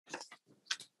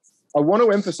I want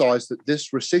to emphasise that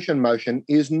this rescission motion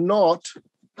is not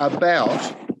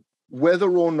about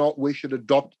whether or not we should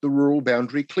adopt the Rural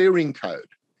Boundary Clearing Code.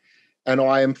 And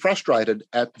I am frustrated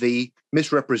at the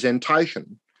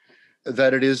misrepresentation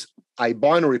that it is a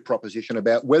binary proposition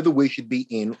about whether we should be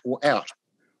in or out.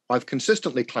 I've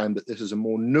consistently claimed that this is a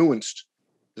more nuanced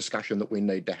discussion that we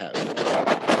need to have. And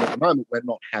at the moment, we're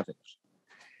not having it.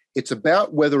 It's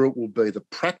about whether it will be the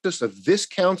practice of this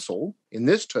council in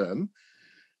this term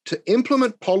to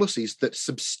implement policies that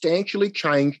substantially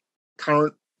change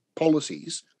current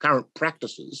policies, current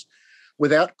practices,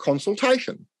 without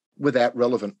consultation, without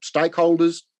relevant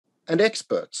stakeholders and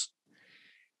experts.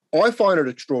 I find it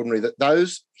extraordinary that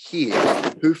those here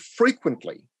who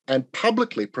frequently and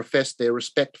publicly profess their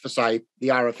respect for, say, the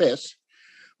RFS,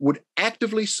 would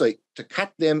actively seek to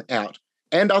cut them out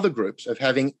and other groups of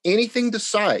having anything to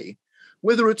say,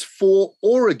 whether it's for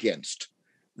or against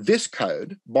this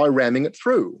code, by ramming it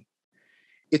through.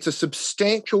 It's a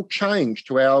substantial change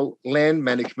to our land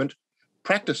management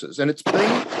practices, and it's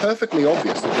been perfectly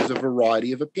obvious that there's a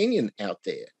variety of opinion out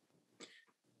there.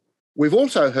 We've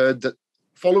also heard that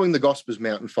following the Gospers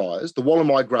Mountain fires, the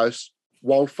Wallamai Gross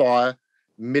Wildfire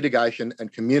Mitigation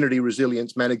and Community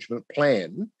Resilience Management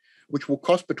Plan, which will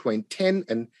cost between $10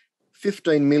 and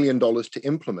 $15 million to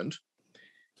implement,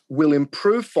 will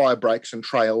improve fire breaks and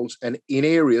trails and in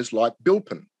areas like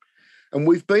Bilpin. And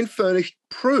we've been furnished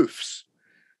proofs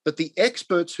that the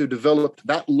experts who developed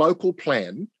that local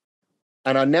plan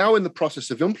and are now in the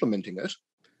process of implementing it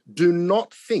do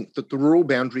not think that the Rural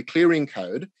Boundary Clearing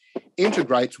Code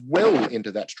integrates well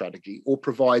into that strategy or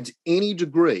provides any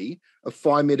degree of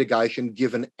fire mitigation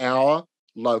given our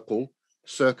local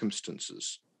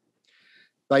circumstances.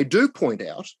 They do point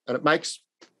out, and it makes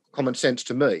common sense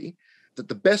to me, that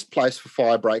the best place for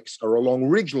fire breaks are along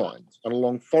ridge lines and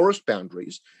along forest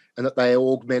boundaries, and that they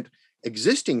augment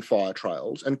existing fire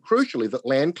trails, and crucially that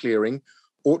land clearing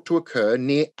ought to occur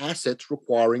near assets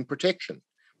requiring protection.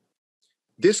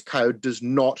 This code does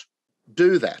not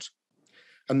do that.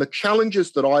 And the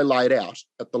challenges that I laid out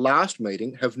at the last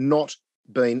meeting have not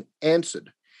been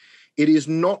answered. It is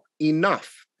not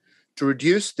enough to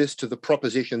reduce this to the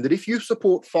proposition that if you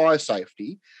support fire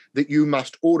safety, that you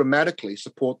must automatically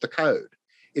support the code.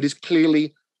 It is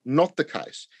clearly not the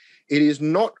case. It is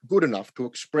not good enough to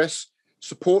express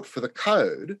support for the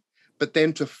code, but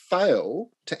then to fail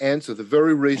to answer the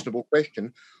very reasonable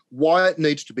question why it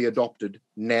needs to be adopted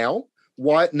now,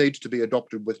 why it needs to be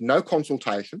adopted with no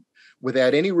consultation,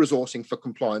 without any resourcing for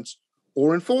compliance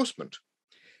or enforcement.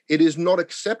 It is not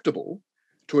acceptable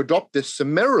to adopt this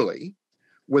summarily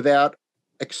without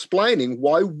explaining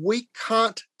why we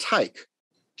can't take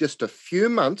just a few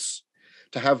months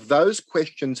to have those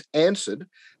questions answered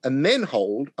and then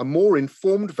hold a more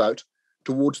informed vote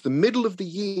towards the middle of the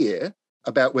year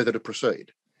about whether to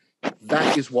proceed.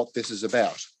 That is what this is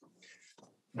about.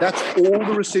 That's all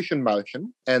the rescission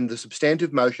motion and the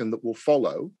substantive motion that will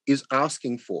follow is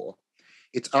asking for.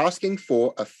 It's asking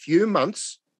for a few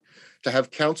months to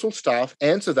have council staff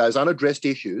answer those unaddressed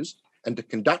issues and to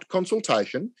conduct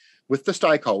consultation with the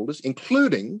stakeholders,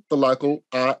 including the local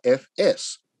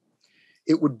RFS.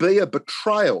 It would be a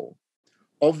betrayal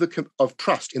of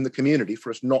trust in the community for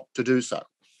us not to do so.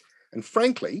 And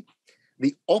frankly,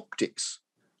 the optics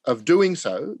of doing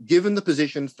so, given the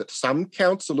positions that some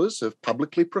councillors have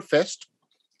publicly professed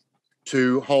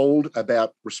to hold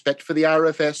about respect for the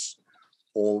RFS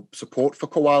or support for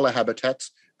koala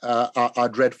habitats, are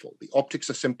dreadful. The optics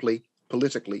are simply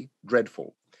politically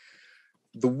dreadful.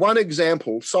 The one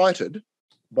example cited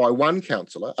by one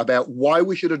councillor about why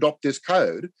we should adopt this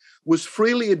code was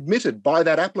freely admitted by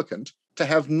that applicant to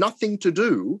have nothing to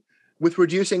do with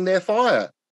reducing their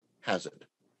fire hazard.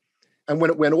 And when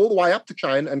it went all the way up the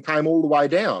chain and came all the way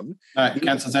down...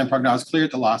 Councillor Zamprogno, I was clear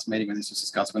at the last meeting when this was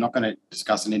discussed. We're not going to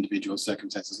discuss an individual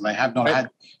circumstances. And they have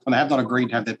not agreed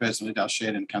to have their personal details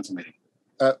shared in the council meeting.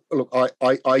 Look,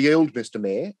 I yield, Mr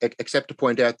Mayor, except to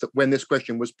point out that when this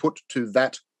question was put to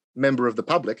that member of the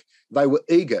public, they were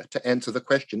eager to answer the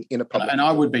question in a public... And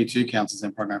I would be too,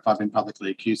 Councillor Zamprogno, if I've been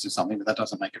publicly accused of something, but that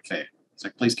doesn't make it fair. So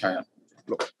please carry on.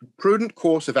 Look, prudent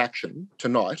course of action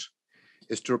tonight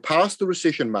is to pass the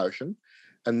rescission motion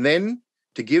and then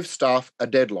to give staff a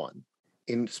deadline.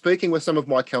 In speaking with some of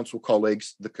my council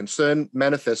colleagues, the concern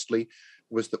manifestly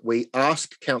was that we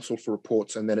ask council for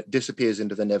reports and then it disappears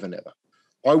into the never never.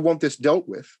 I want this dealt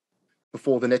with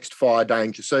before the next fire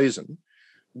danger season.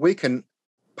 We can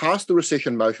pass the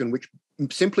rescission motion, which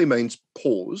simply means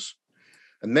pause,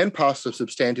 and then pass the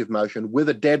substantive motion with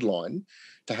a deadline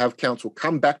to have council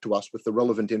come back to us with the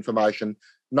relevant information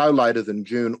no later than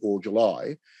June or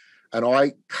July, And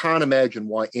I can't imagine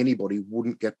why anybody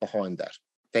wouldn't get behind that.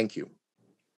 Thank you.